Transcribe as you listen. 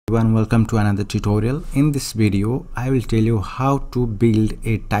Everyone, welcome to another tutorial. In this video I will tell you how to build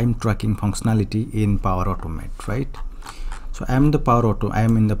a time tracking functionality in Power Automate, right? So I am in the Power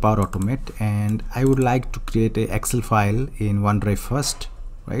Automate and I would like to create a Excel file in OneDrive first,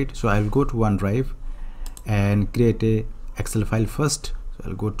 right? So I'll go to OneDrive and create a Excel file first. So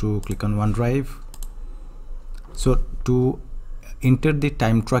I'll go to click on OneDrive. So to enter the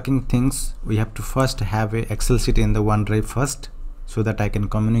time tracking things, we have to first have a Excel sheet in the OneDrive first, so that I can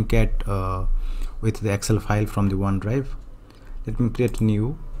communicate with the Excel file from the OneDrive. Let me create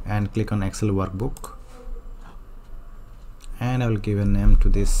new and click on Excel workbook, and I will give a name to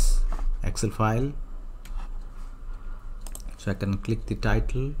this Excel file. So I can click the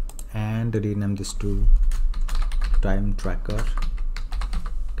title and rename this to time tracker.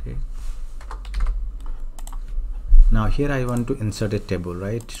 Okay. Now here I want to insert a table,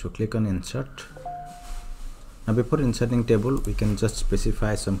 right? So click on insert. Now before inserting table, we can just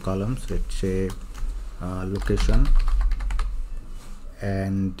specify some columns. Let's say location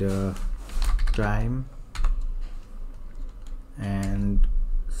and time, and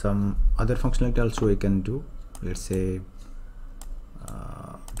some other functionality also we can do. Let's say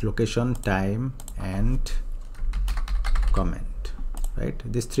location, time, and comment, right?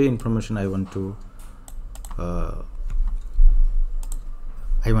 These three information I want to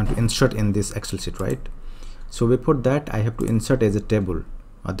insert in this Excel sheet, right? So before that I have to insert as a table,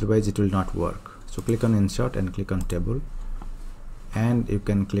 otherwise it will not work. So click on insert and click on table, and you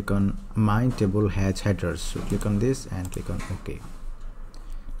can click on my table has headers. So click on this and click on OK.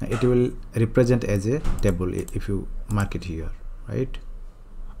 Now it will represent as a table if you mark it here, right?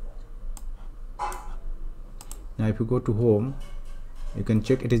 Now if you go to home, you can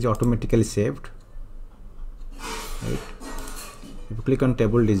check it is automatically saved, right? If you click on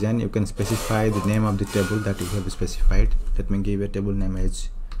table design, you can specify the name of the table that you have specified. Let me give a table name as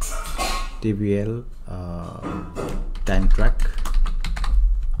TBL time track,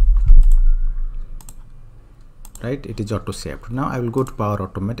 right? It is auto saved. Now I will go to Power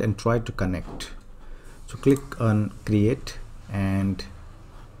Automate and try to connect. So click on create and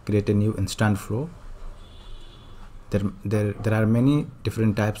create a new instant flow. There are many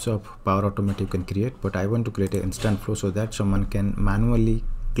different types of Power Automate you can create, but I want to create an instant flow so that someone can manually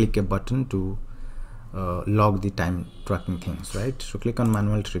click a button to log the time tracking things, right? So click on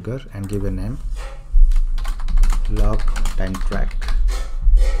manual trigger and give a name, log time track,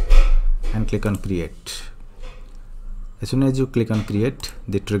 and click on create. As soon as you click on create,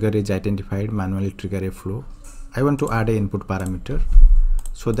 the trigger is identified, manually trigger a flow. I want to add an input parameter,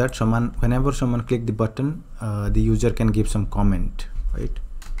 so that whenever someone click the button, the user can give some comment, right?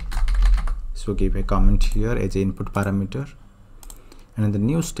 So give a comment here as an input parameter. And in the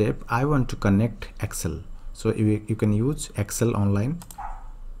new step, I want to connect Excel. So you can use Excel online.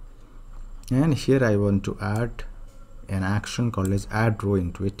 And here I want to add an action called as add row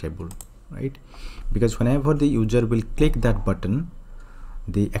into a table, right? Because whenever the user will click that button,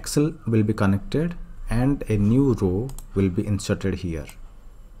 the Excel will be connected and a new row will be inserted here.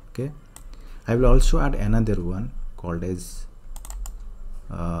 Okay, I will also add another one called as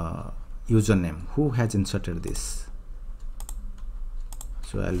username, who has inserted this.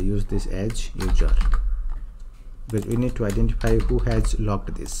 So I'll use this as user, but we need to identify who has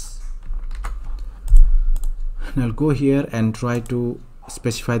logged this. And I'll go here and try to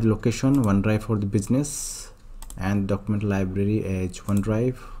specify the location, OneDrive for the business, and document library as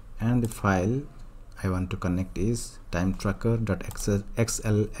OneDrive, and the file I want to connect is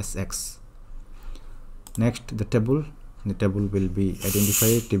timetracker.xlsx. Next, the table will be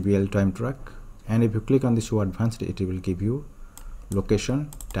identified TBL time track, and if you click on the show advanced, it will give you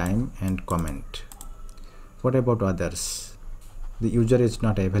location, time, and comment. What about others? The user is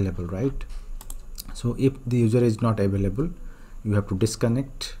not available, right? So if the user is not available, you have to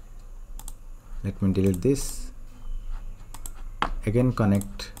disconnect. Let me delete this. Again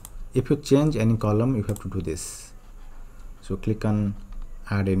connect. If you change any column, you have to do this. So click on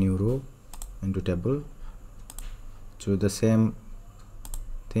add a new row into table. So the same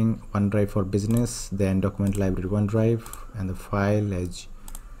thing, OneDrive for business, then document library OneDrive, and the file as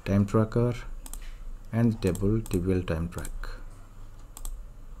time tracker, and the table TBL time track.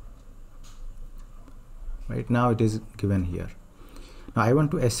 Right now it is given here. Now I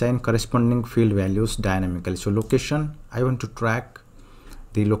want to assign corresponding field values dynamically. So location, I want to track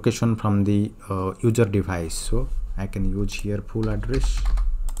the location from the user device, so I can use here full address.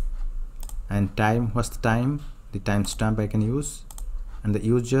 And time, what's the time? The timestamp I can use, and the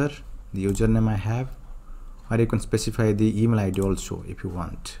username I have, or you can specify the email ID also if you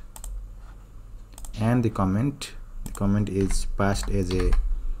want. And the comment is passed as a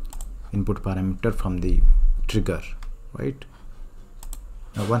input parameter from the trigger, right?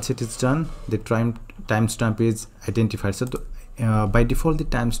 Now once it is done, the timestamp is identified. So by default the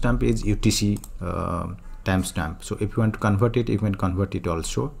timestamp is UTC timestamp. So if you want to convert it, you can convert it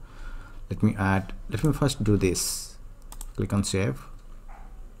also. Let me first do this. Click on save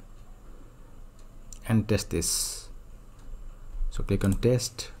and test this. So click on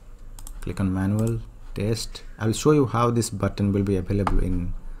test, click on manual test. I will show you how this button will be available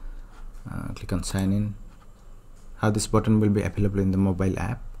in click on sign in, how this button will be available in the mobile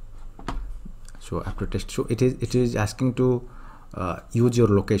app. So after test, so it is asking to use your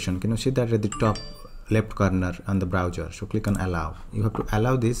location. Can you see that at the top left corner on the browser? So click on allow. You have to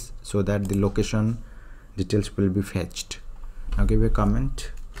allow this so that the location details will be fetched. Now give a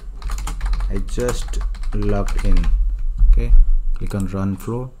comment. I just logged in. Okay, click on run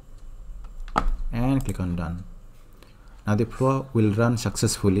flow and click on done. Now the flow will run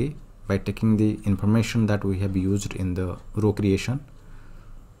successfully by taking the information that we have used in the row creation.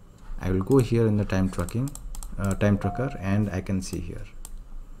 I will go here in the time tracker, and I can see here,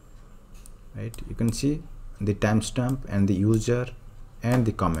 right? You can see the timestamp and the user and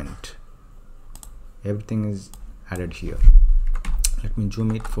the comment. Everything is added here. Let me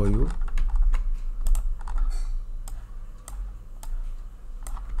zoom it for you.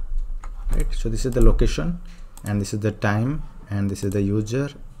 Right, so this is the location, and this is the time, and this is the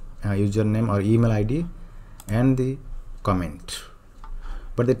username or email ID, and the comment.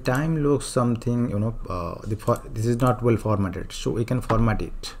 But the time looks something, you know, this is not well formatted, so we can format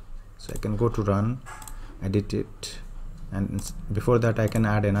it. So I can go to run, edit it, and before that I can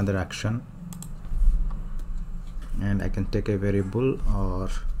add another action, and I can take a variable, or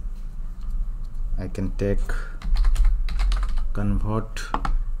I can take convert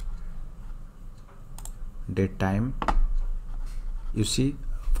date time. You see,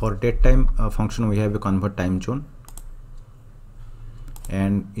 for date time function we have a convert time zone,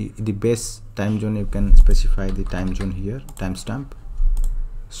 and the base time zone you can specify the time zone here, timestamp.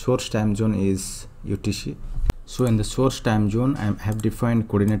 Source time zone is UTC. So in the source time zone I have defined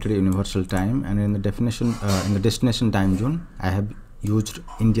coordinated universal time, and in the definition in the destination time zone I have used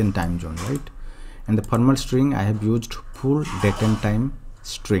Indian time zone, right? And the format string I have used full date and time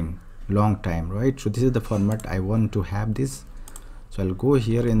string, long time, right? So this is the format I want to have this. So I'll go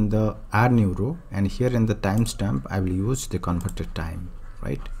here in the add new row, and here in the timestamp I will use the converted time,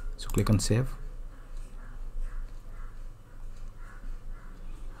 right? So click on save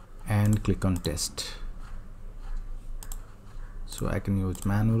and click on test. So I can use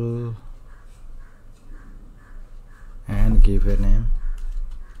manual and give a name.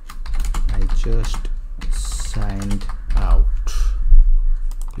 I just signed out.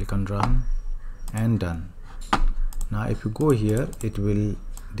 Click on run and done. Now if you go here, it will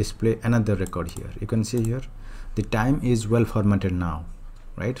display another record here. You can see here the time is well formatted now,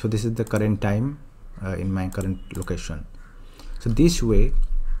 right? So this is the current time in my current location. So this way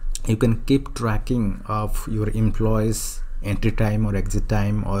you can keep tracking of your employees entry time or exit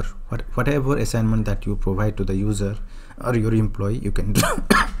time, or whatever assignment that you provide to the user or your employee. You can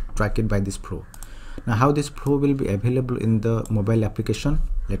track it by this flow. Now how this flow will be available in the mobile application,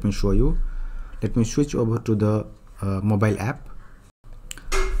 let me show you. Let me switch over to the mobile app.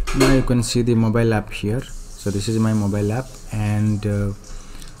 Now you can see the mobile app here. So this is my mobile app, and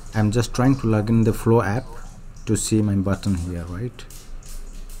I'm just trying to log in the flow app to see my button here, right?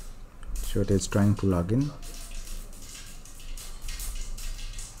 So it is trying to log in.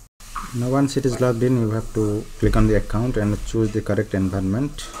 Now once it is logged in, you have to click on the account and choose the correct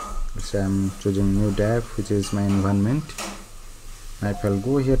environment. So I'm choosing new dev, which is my environment. Now if I'll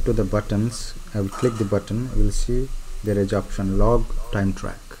go here to the buttons, I will click the button. You will see there is option log time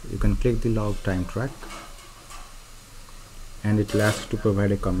track. You can click the log time track, and it will ask to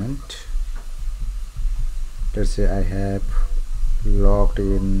provide a comment. Let's say I have logged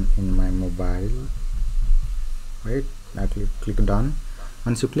in my mobile, right? Now click done.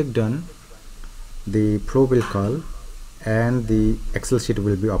 Once you click done, the flow will call and the Excel sheet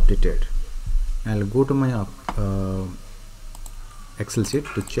will be updated. I'll go to my Excel sheet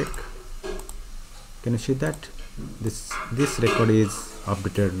to check. Can you see that this record is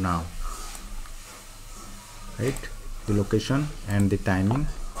updated now, right? The location and the timing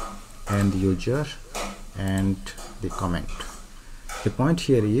and the user and the comment. The point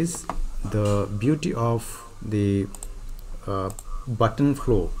here is the beauty of the button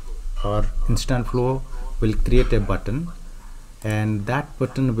flow or instant flow will create a button, and that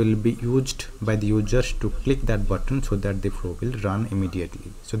button will be used by the users to click that button so that the flow will run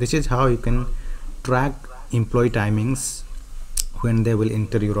immediately. So this is how you can track employee timings when they will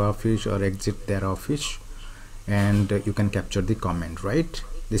enter your office or exit their office, and you can capture the comment, right?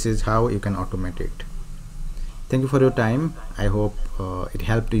 This is how you can automate it. Thank you for your time. I hope it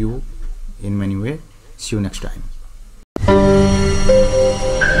helped you in many way. See you next time.